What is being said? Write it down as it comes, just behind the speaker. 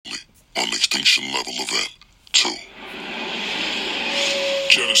Extinction Level Event 2.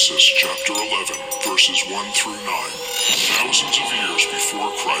 Genesis chapter 11, verses 1 through 9. Thousands of years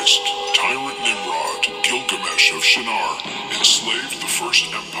before Christ, tyrant Nimrod, Gilgamesh of Shinar, enslaved the first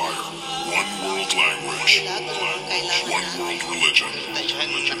empire. One world language, one world religion,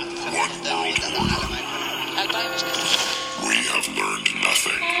 one world order. We have learned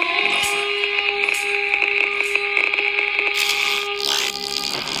nothing.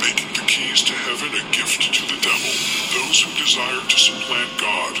 Making the keys to heaven a gift to the devil. Those who desire to supplant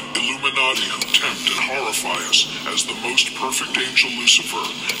God, Illuminati who tempt and horrify us as the most perfect angel Lucifer,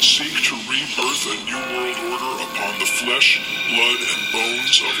 seek to rebirth a new world order upon the flesh, blood, and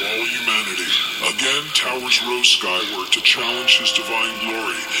bones of all humanity. Again, towers rose skyward to challenge his divine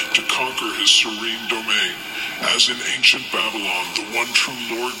glory, to conquer his serene domain. As in ancient Babylon, the one true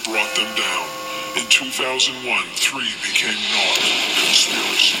Lord brought them down. In 2001, 3 became naught.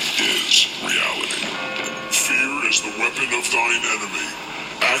 Conspiracy is reality. Fear is the weapon of thine enemy.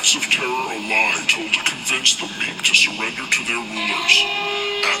 Acts of terror a lie told to convince the meek to surrender to their rulers.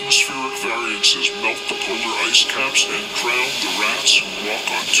 Atmospheric variances melt the polar ice caps and drown the rats who walk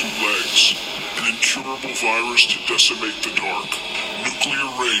on 2 legs. An incurable virus to decimate the dark. Nuclear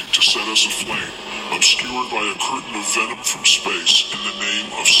rain to set us aflame, obscured by a curtain of venom from space in the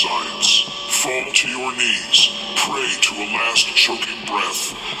name of science. Fall to your knees, pray to a last choking breath.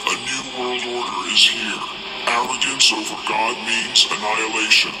 A new world order is here. Arrogance over God means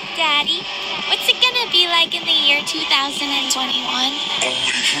annihilation. Daddy, what's it gonna be like in the year 2021? Only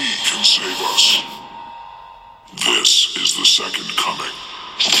He can save us. This is the second coming.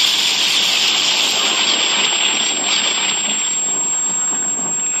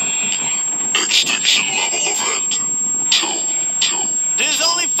 Extinction Level Event 2. There's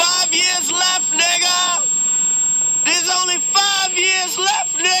only 5 years left, nigga! There's only 5 years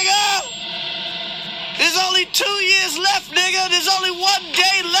left, nigga! There's only 2 years left, nigga! There's only 1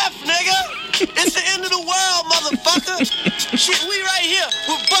 day left, nigga! It's the end of the world, motherfucker! Shit, we right here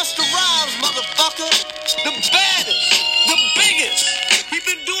with Busta Rhymes, motherfucker! The baddest, the biggest! He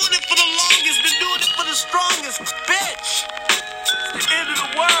been doing it for the longest, been doing it for the strongest, bitch! It's the end of the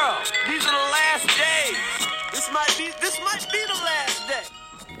world! These are the last days! This might be the last day!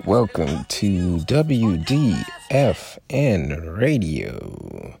 Welcome to WDFN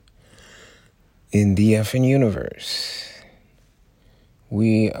Radio in the FN universe.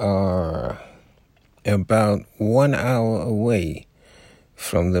 We are about 1 hour away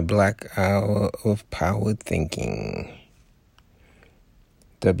from the Black Hour of Power Thinking.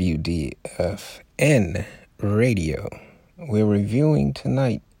 WDFN Radio. We're reviewing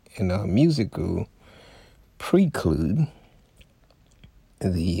tonight in our musical prelude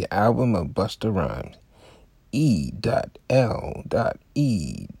the album of Busta Rhymes, E.L.E.2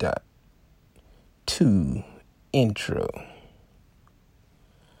 Intro.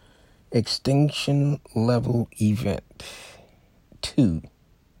 Extinction Level Event 2,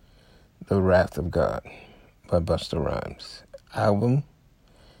 The Wrath of God by Busta Rhymes. Album,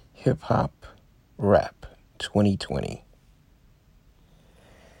 Hip Hop Rap 2020.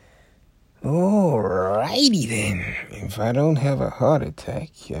 Alrighty then. If I don't have a heart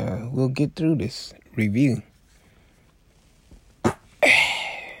attack, we'll get through this review.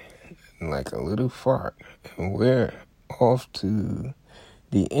 Like a little fart. And we're off to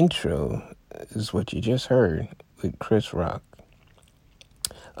the intro, is what you just heard with Chris Rock.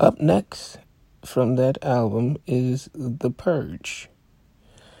 Up next from that album is The Purge.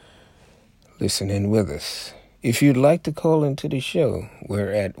 Listen in with us. If you'd like to call into the show,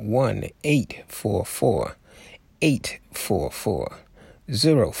 we're at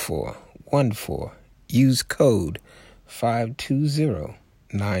 1-844-844-0414. Use code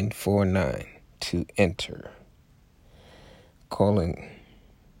 520949 to enter. Call in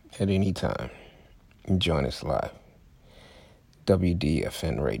at any time and join us live.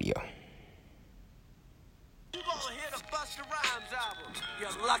 WDFN Radio. You gonna hear the Busta Rhymes album, you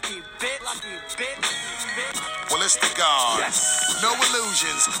lucky bitch, Well, it's the God. Yes. No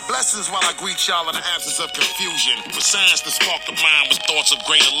illusions. Blessings while I greet y'all in the absence of confusion. For science to spark the mind with thoughts of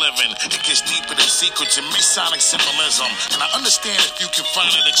greater living. It gets deeper than secrets and Masonic symbolism. And I understand if you can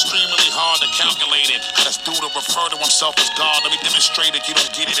find it extremely hard to calculate it. How this dude to refer to himself as God. Let me demonstrate it. You don't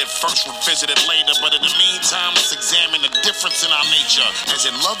get it at first, revisit it later. But in the meantime, let's examine the difference in our nature. As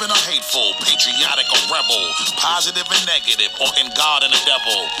in loving or hateful, patriotic or rebel, positive and negative, or in God and the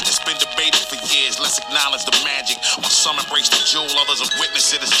devil. It's been been debated for years. Let's acknowledge the magic. While some embrace the jewel, others have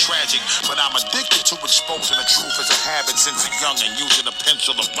witnessed it as tragic. But I'm addicted to exposing the truth as a habit since a young and using a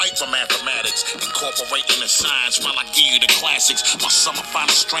pencil to write for mathematics. Incorporating the science while I give you the classics. While some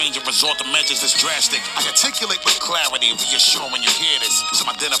find it strange and resort to measures that's drastic. I articulate with clarity, reassuring you hear this. Some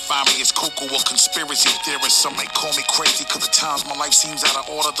identify me as cuckoo or conspiracy theorist. Some may call me crazy cause at times my life seems out of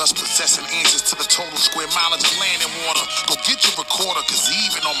order, thus possessing answers to the total square mileage of land and water. Go get your recorder, cause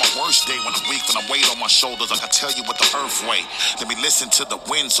even on my worst day when I'm weak and I weight on my shoulders, I can tell you what the earth weigh. Let me listen to the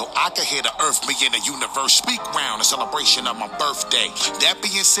wind so I can hear the earth, me and the universe speak round, a celebration of my birthday. That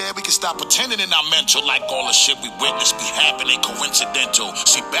being said, we can stop pretending in our mental like all the shit we witnessed be happening coincidental.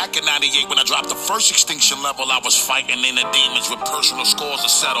 See, back in 98 when I dropped the first extinction level, I was fighting in the demons with personal scores to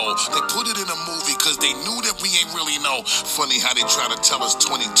settle. They put it in a movie cause they knew that we ain't really know. Funny how they try to tell us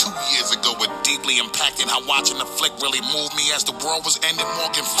 22 years ago it deeply impacted how watching the flick really moved me. As the world was ending,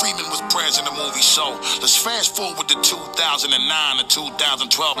 Morgan Freeman was present in the movie. So let's fast forward to 2009. The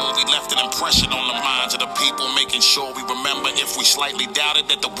 2012 movie left an impression on the minds of the people, making sure we remember if we slightly doubted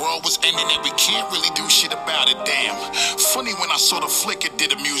that the world was ending and we can't really do shit about it. Damn. Funny when I saw the flick, it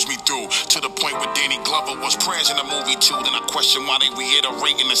did amuse me through to the point where Danny Glover was present in the movie too. Then I question why they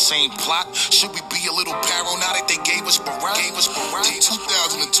reiterating the same plot. Should we be a little paranoid now that they gave us Barack?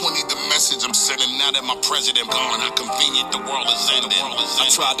 2020, the message I'm sending now that my president gone. How convenient the world is ending. I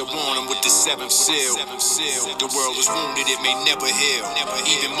tried to warn him with the seventh seal. The world is wounded, it may never heal.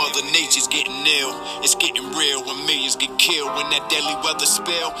 Even Mother Nature's getting ill. It's getting real when millions get killed. When that deadly weather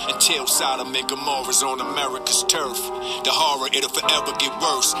spill until Sodom and Gomorrah is on America's turf. The horror, it'll forever get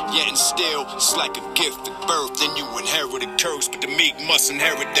worse. Yet and still, it's like a gift at birth. Then you inherit a curse, but the meek must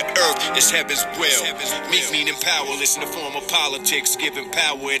inherit the earth. It's heaven's will. Meek meaning powerless in the form of politics, giving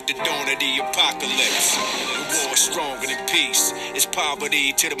power at the dawn of the apocalypse. The war is stronger than peace. It's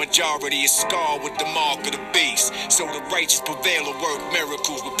poverty to the majority is scarred with the mark of the beast. So the righteous prevail and work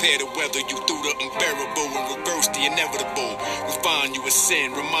miracles, prepare to weather you through the unbearable and reverse the inevitable. Refine you a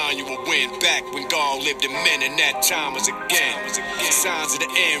sin, remind you of when back when God lived in men, and that time was again. Signs of the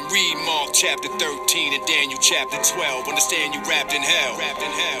end, read Mark chapter 13 and Daniel chapter 12. Understand you wrapped in hell.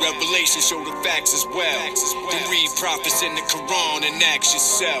 Revelation show the facts as well. Then read prophets in the Quran and ask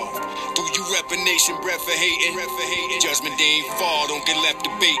yourself, do you rep a nation bred for hating? Judgment day ain't far, don't get left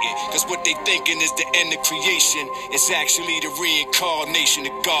debating. Cause what they thinking is the end of creation. It's actually the reincarnation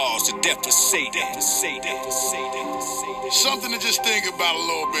of gods, the death of Satan. Something to just think about a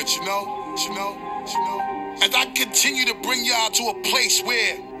little bit, you know. As I continue to bring y'all to a place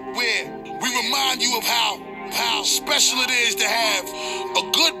where we remind you of how special it is to have a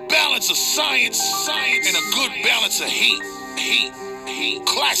good balance of science and a good balance of heat.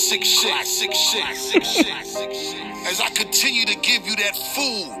 Classic shit. As I continue to give you that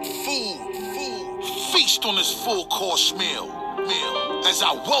food. Feast on this full course meal. As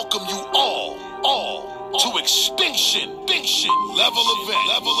I welcome you all to extinction level event.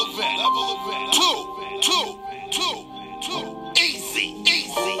 Two. Easy.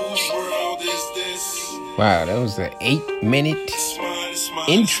 Whose world is this? Wow, that was an 8-minute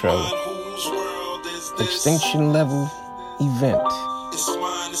intro. Extinction level event.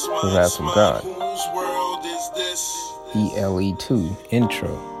 The Wrath of God. ELE2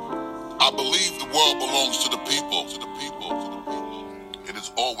 intro. I believe the world belongs to the people. It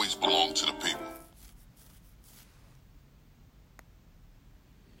has always belonged to the people.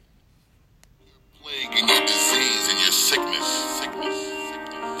 Plague and your disease and your sickness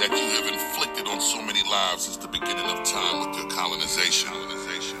that you have inflicted on so many lives since the beginning of time with your colonization.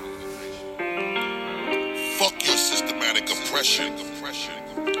 Fuck your systematic oppression.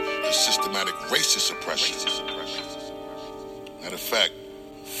 Your systematic racist oppression. Matter of fact,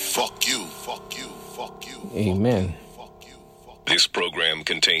 fuck you. Amen. This program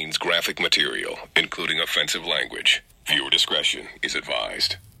contains graphic material, including offensive language. Viewer discretion is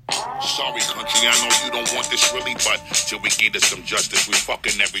advised. Sorry, country, I know you don't want this really, but till we get us some justice, we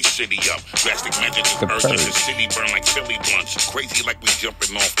fucking every city up. Drastic measures is urgent, the city burn like chili blunts. Crazy like we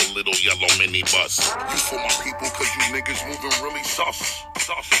jumping off the little yellow minibus. You for my people, cause you niggas moving really sus.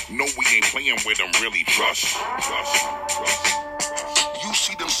 No, we ain't playing with them, really trust. You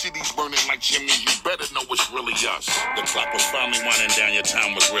see them cities burning like chimneys, you better know it's really us. The clock was finally winding down, your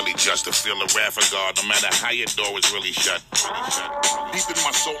time was really just to feel the wrath of God, no matter how your door is really shut. Deep in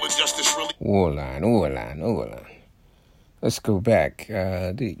my soul, injustice really... Warline. Let's go back.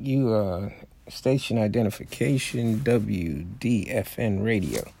 Station identification, WDFN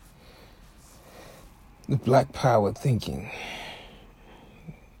radio. The Black Power Thinking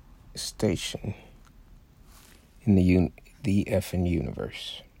station in the FN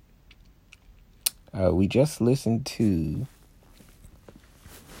universe. We just listened to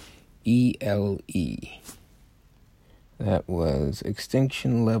ELE. That was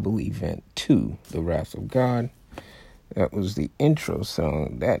Extinction Level Event 2, The Wrath of God. That was the intro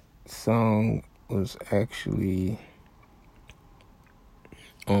song. That song was actually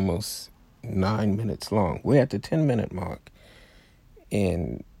almost 9 minutes long. We're at the 10-minute mark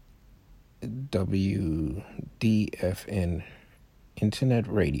in WDFN Internet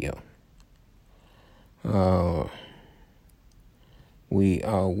Radio. We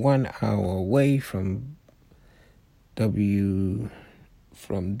are 1 hour away from DFN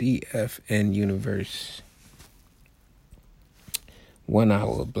Universe. 1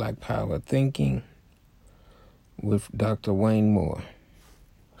 hour of Black Power Thinking with Dr. Wayne Moore.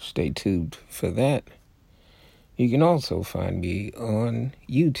 Stay tuned for that. You can also find me on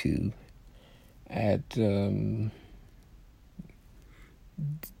YouTube at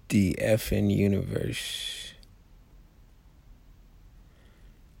DFN Universe.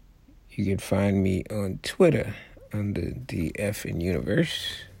 You can find me on Twitter under DFN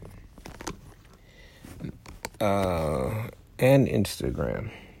Universe and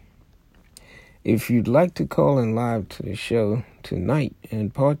Instagram. If you'd like to call in live to the show tonight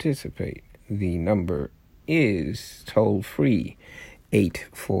and participate, the number is toll free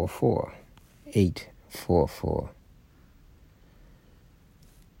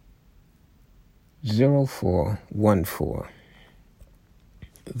 844-844-0414.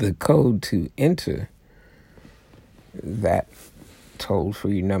 The code to enter that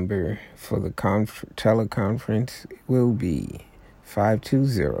toll-free number for the teleconference will be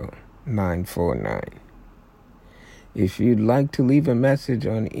 520-949. If you'd like to leave a message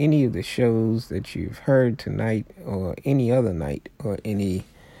on any of the shows that you've heard tonight or any other night or any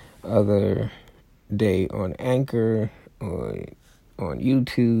other day on Anchor or on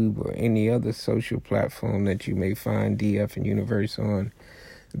YouTube or any other social platform that you may find DFN Universe on,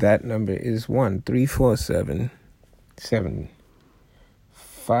 that number is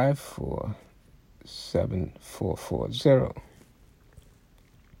 1-347-754-7440.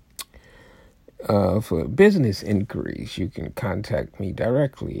 For business inquiries, you can contact me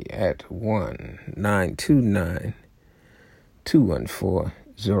directly at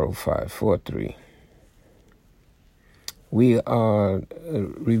 1-929-214-0543. We are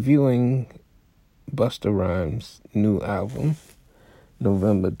reviewing Busta Rhymes' new album,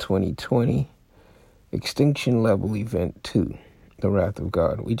 November 2020, Extinction Level Event 2, The Wrath of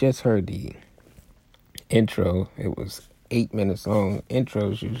God. We just heard the intro. It was 8 minutes long.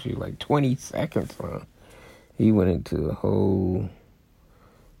 Intros usually like 20 seconds long. He went into a whole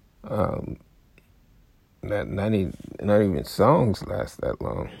not even songs last that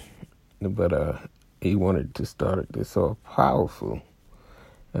long, but he wanted to start this off powerful,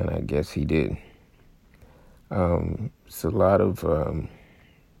 and I guess he did. It's a lot of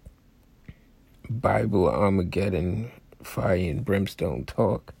Bible Armageddon, fire and brimstone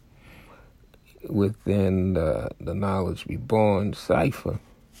talk within the Knowledge Reborn cipher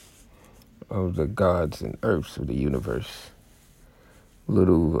of the gods and earths of the universe.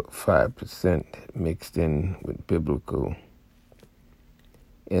 Little 5% mixed in with biblical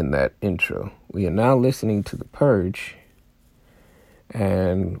in that intro. We are now listening to The Purge,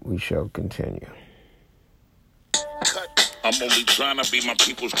 and we shall continue. I'm only trying to be my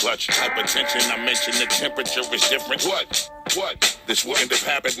people's clutch. Hypertension, I mentioned the temperature is different. What? This will end up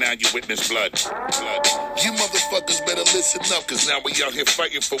happening now, you witness blood. You motherfuckers better listen up, cause now we out here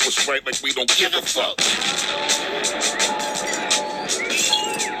fighting for what's right like we don't give a fuck.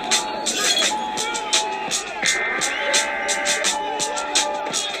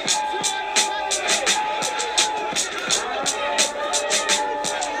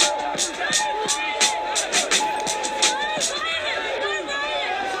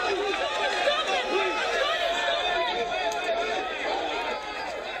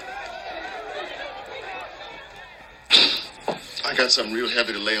 I got something real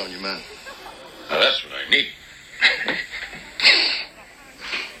heavy to lay on you, man. Now that's what I need.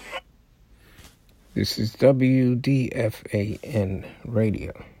 This is WDFAN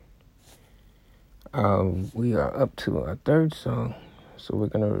Radio. We are up to our third song, so we're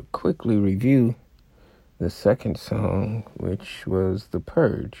going to quickly review the second song, which was The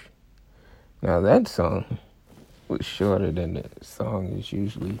Purge. Now, that song was shorter than the song is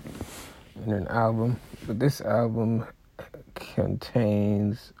usually in an album, but this album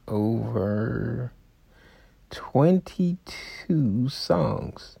contains over 22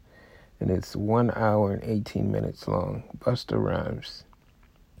 songs, and it's 1 hour and 18 minutes long. Busta Rhymes,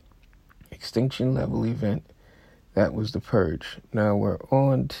 Extinction Level Event That was The Purge. Now we're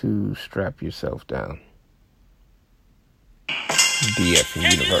on to Strap Yourself Down. DF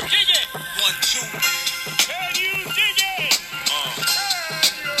and Universe. Can you dig it?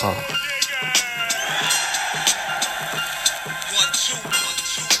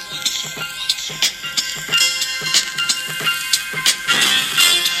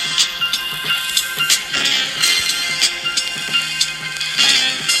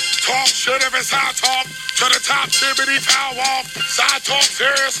 Talk shit if it's hot talk. To the top, tibbity tower off. Side talk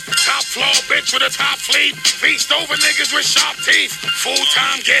serious. Top floor bitch with a top fleet. Feast over niggas with sharp teeth. Full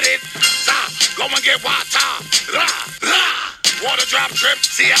time, get it? Go and get water. Water drop drip,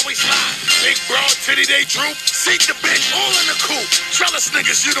 see how we slide. Big broad titty they droop. Seek the bitch all in the coop. Jealous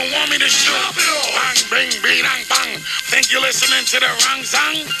niggas, you don't want me to shoot. Bang, bing, bing, bang, bang. Think you listening to the wrong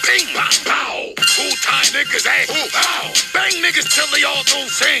song? Bing, bang, pow. Full time niggas, hey, pow. Bang niggas till they all do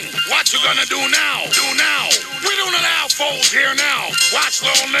sing. What you gonna do now? Do now. We don't allow foes here now. Watch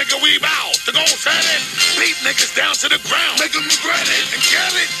little nigga, we bow. The goal set it. Beat niggas down to the ground. Make them regret it and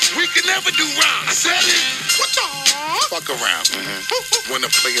get it. We can never do wrong. I said it. What the? Fuck around. Wanna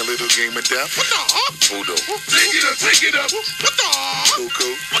play a little game of death? What the? Voodoo. Take it up, take it up. What the?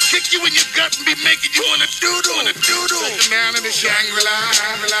 Cuckoo. I'll kick you in your gut and be making you wanna doodle. Wanna doodle. Take it down in the Shangri-La.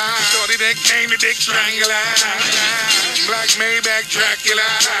 Shorty that came to Dick Strangler. Black Maybach Dracula.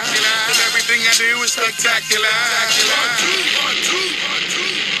 And everything I do is spectacular. 1, 2, 1, 2, 1, 2.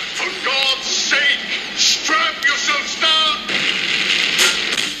 For God's sake, strap yourselves down.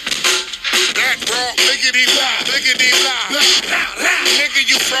 That raw, lickety blah, lickety blah. Nigga,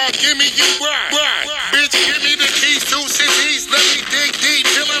 you fraud, give me you right. Bitch, give me the keys to cities. Let me dig deep,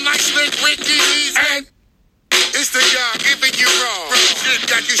 feeling like Slick Ricky D's. And it's the guy giving you raw. Shit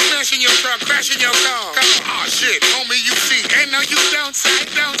got you smashing your truck, crashing your car. Oh shit, homie, you see, and no, you don't say.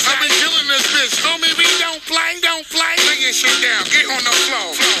 I've been killing this bitch, homie, we don't play. Laying shit down, get on the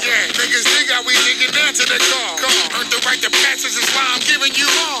floor. Yeah, niggas dig how we digging down to the car. Earned the right to passes is why I'm giving you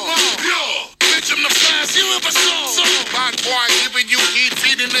more. Bitch, I'm the fast, you ever saw. Bad boy giving you heat,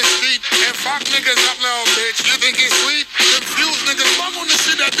 feeding this heat. And fuck niggas up, little bitch. You think it's sweet? Confused niggas, fuck on the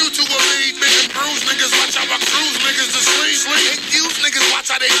shit I do to a lead. Bitch, and bruise niggas, watch how I cruise niggas to sleep. Confused niggas,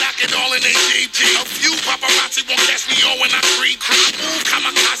 watch how they knock it all in they Jeep. A few paparazzi won't catch me all when I creep. Move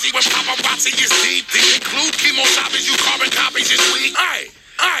kamikaze when paparazzi is deep. Include chemo shoppers, you carbon copies is weak. Aye,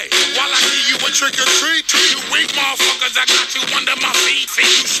 while I give you a trick or treat, you weak motherfuckers, I got you under my feet.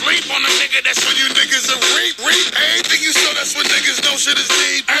 You sleep on a nigga, that's when you niggas are reap. Anything you show, that's when niggas know shit is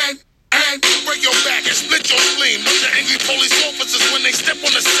deep. And break your back and split your spleen. Bunch of angry police officers when they step on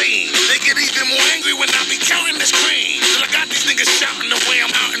the scene. They get even more angry when I be counting this cream. Till I got these niggas shouting the way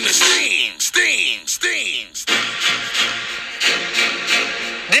I'm out in the steam.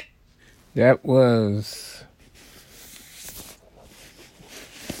 That was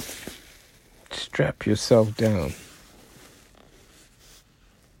Strap Yourself Down,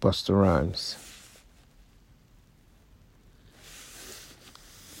 Busta Rhymes.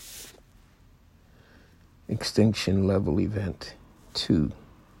 Extinction Level Event 2,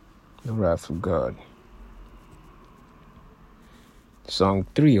 The Wrath of God. Song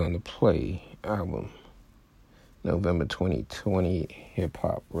 3 on the Play album, November 2020, hip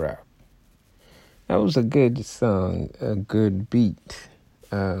hop rap. That was a good song, a good beat.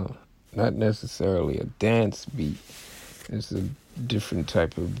 Not necessarily a dance beat. It's a different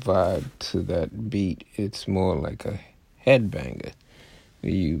type of vibe to that beat. It's more like a headbanger.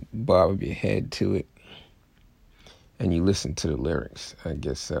 You bob your head to it and you listen to the lyrics. I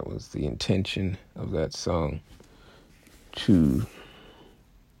guess that was the intention of that song, to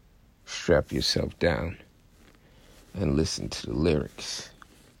strap yourself down and listen to the lyrics.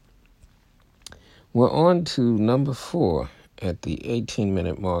 We're on to number 4 at the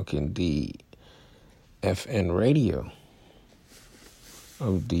 18-minute mark in the FN radio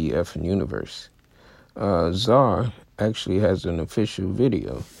of the FN Universe. Czar actually has an official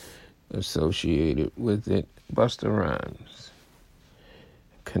video associated with it. Busta Rhymes.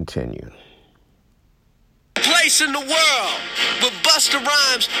 Continue. Place in the world, but Busta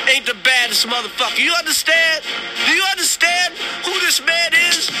Rhymes ain't the baddest motherfucker. You understand? Do you understand who this man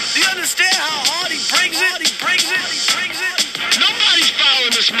is? Do you understand how hard he brings it? Nobody's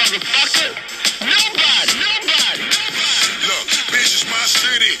following this motherfucker. Nobody. Look, bitch is my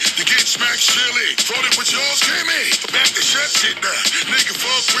city. You get smacked silly. Voted with yours, Kimmy. Back the shit shit back. Nigga,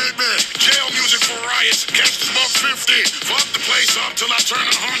 fuck with me. Jail music for riots. Gangsters buck 50. Fuck the place up till I turn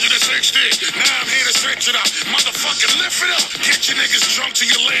 160. Now I'm here to switch it up. Motherfucking lift it up. Get your niggas drunk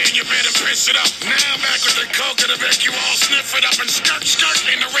till you lay in your bed and piss it up. Now I'm back with the coke to make you all sniff it up and skirt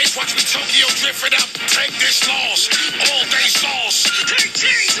in the race. Watch me Tokyo drift it up. Take this loss. All day sauce. Take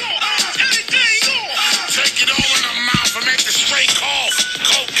things off. Anything off. Take it all in the mouth and make the straight cough.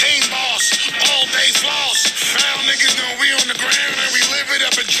 Cocaine boss. All day floss. Foul niggas know we on the ground and we live it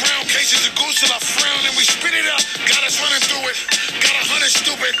up and drown cases of goose till I frown and we spit it up. Got us running through it. Got 100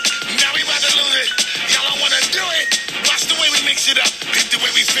 stupid. Now we about to lose it. Y'all don't wanna do it. Watch the way we mix it up. Hit the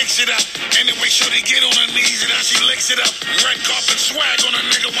way we fix it up. Anyway, shorty get on her knees and how she licks it up. Red carpet swag on a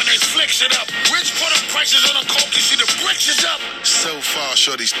nigga when they flicks it up. Rich put up prices on a coke, you see the bricks is up. So far,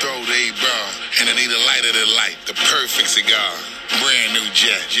 shorty's throw they bra. And I need a lighter to light. The perfect cigar. Brand new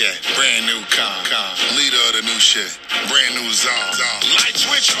jet. Brand new car. Leader of the new shit. Brand new czar. Light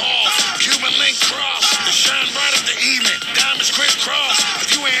switch off. Cuban link cross. The shine bright of the evening. Diamonds crisscross.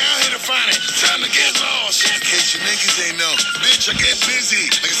 If you ain't out here to find it, time to get lost. In case you niggas ain't know, bitch, I get busy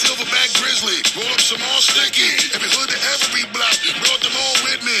like a silverback grizzly. Roll up some more sticky. Every hood to every block, brought them all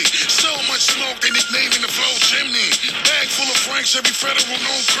with me. So much smoke, they nicknaming the flow chimney. Bag full of Franks, every federal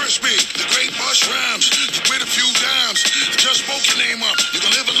known crispy. The great Bush Rhymes, you with a few dimes. Just spoke your name up, you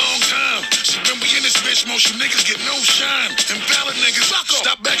gon' live a long time. So when we in this bitch, most you niggas get no shine. Invalid niggas,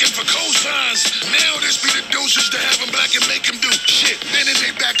 stop begging for cosigns. Now this be the doses to have them black and make them do shit. Then they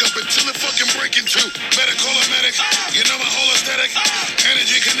back up until it fucking break in two. Better call a medic, you know my whole aesthetic.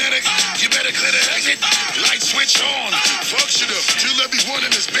 Energy kinetic, you better clear the exit. Light switch on, fuck shit up, till everyone in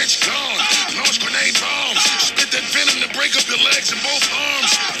this bitch gone. Launch grenade bombs, spit that venom to break up your legs and both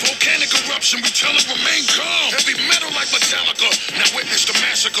arms. Volcanic eruption, we tell them remain calm. Heavy metal like Metallica, now witness the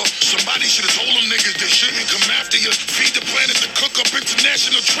massacre. Somebody should have told them niggas they shouldn't come after you. Feed the planet to cook up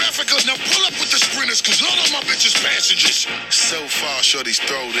international traffickers. Now pull up with the sprinters, cause all of my bitches passengers. So far, shorty's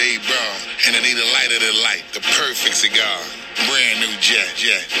throw they bra. And I need a lighter to light, the perfect cigar. Brand new jet.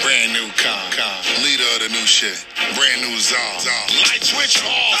 Brand new car. Leader of the new shit. Brand new czar. Light switch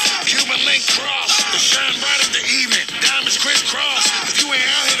off. Cuban link cross. The shine bright of the evening. Diamonds crisscross. If you ain't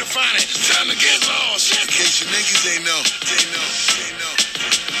out here to find it, time to get lost. In case you niggas ain't know, they know.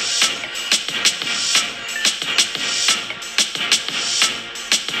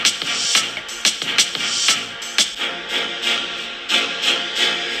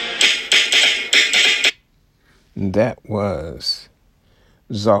 That was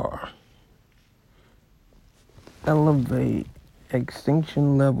Czar. Elevate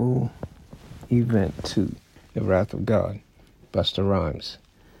Extinction Level Event 2, The Wrath of God, Busta Rhymes.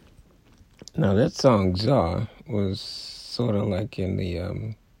 Now that song, Czar, was sort of like in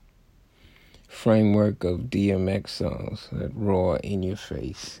the framework of DMX songs, that raw, in your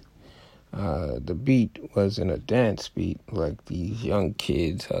face. The beat wasn't a dance beat like these young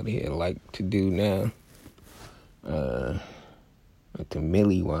kids out here like to do now. Like the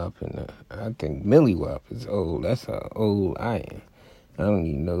Millie Wop, and I think Millie Wop is old. That's how old I am. I don't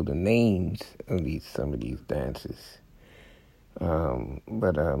even know the names of some of these dances.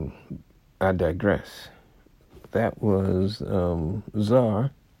 But I digress. That was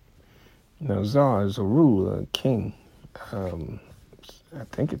Czar. Now Czar is a ruler, a king. I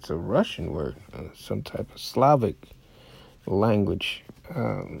think it's a Russian word, some type of Slavic language.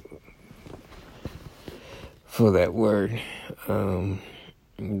 For that word.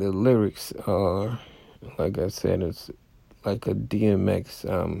 The lyrics are, like I said, it's like a DMX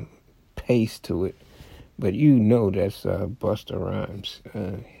pace to it, but you know that's Busta Rhymes.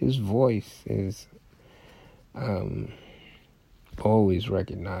 His voice is always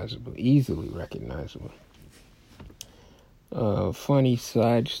recognizable, easily recognizable. Funny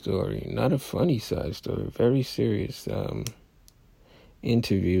side story, not a funny side story, very serious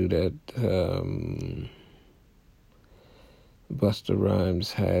interview that Busta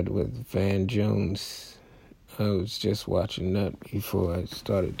Rhymes had with Van Jones. I was just watching that before I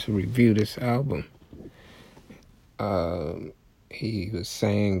started to review this album. He was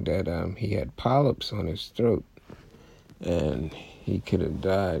saying that he had polyps on his throat and he could have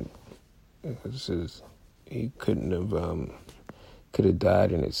died. He couldn't have could have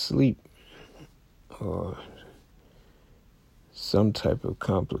died in his sleep or some type of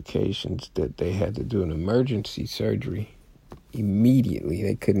complications that they had to do an emergency surgery immediately.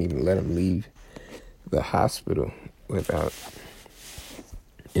 They couldn't even let him leave the hospital without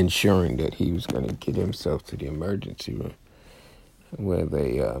ensuring that he was going to get himself to the emergency room, where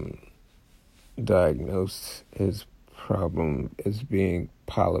they diagnosed his problem as being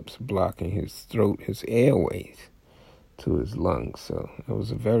polyps blocking his throat, his airways to his lungs. So it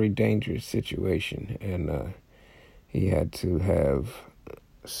was a very dangerous situation, and he had to have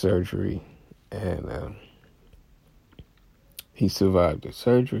surgery, and he survived the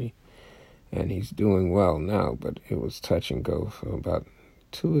surgery, and he's doing well now, but it was touch and go for about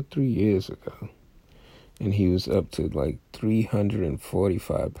 2 or 3 years ago. And he was up to like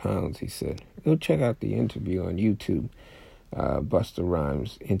 345 pounds, he said. Go check out the interview on YouTube. Busta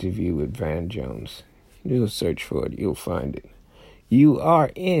Rhymes interview with Van Jones. You'll search for it. You'll find it. You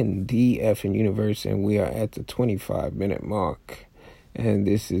are in DFN Universe, and we are at the 25-minute mark. And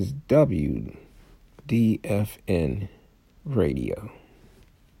this is WDFN Radio.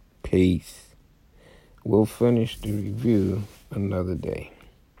 Peace. We'll finish the review another day.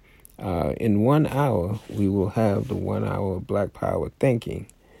 In 1 hour, we will have the 1 hour of Black Power thinking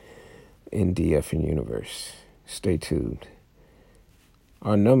in DFN Universe. Stay tuned.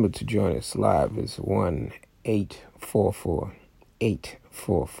 Our number to join us live is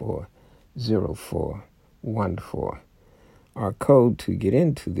 1-844-844-0414. Our code to get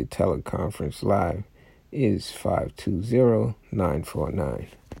into the teleconference live is 520949.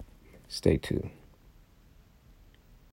 Stay tuned.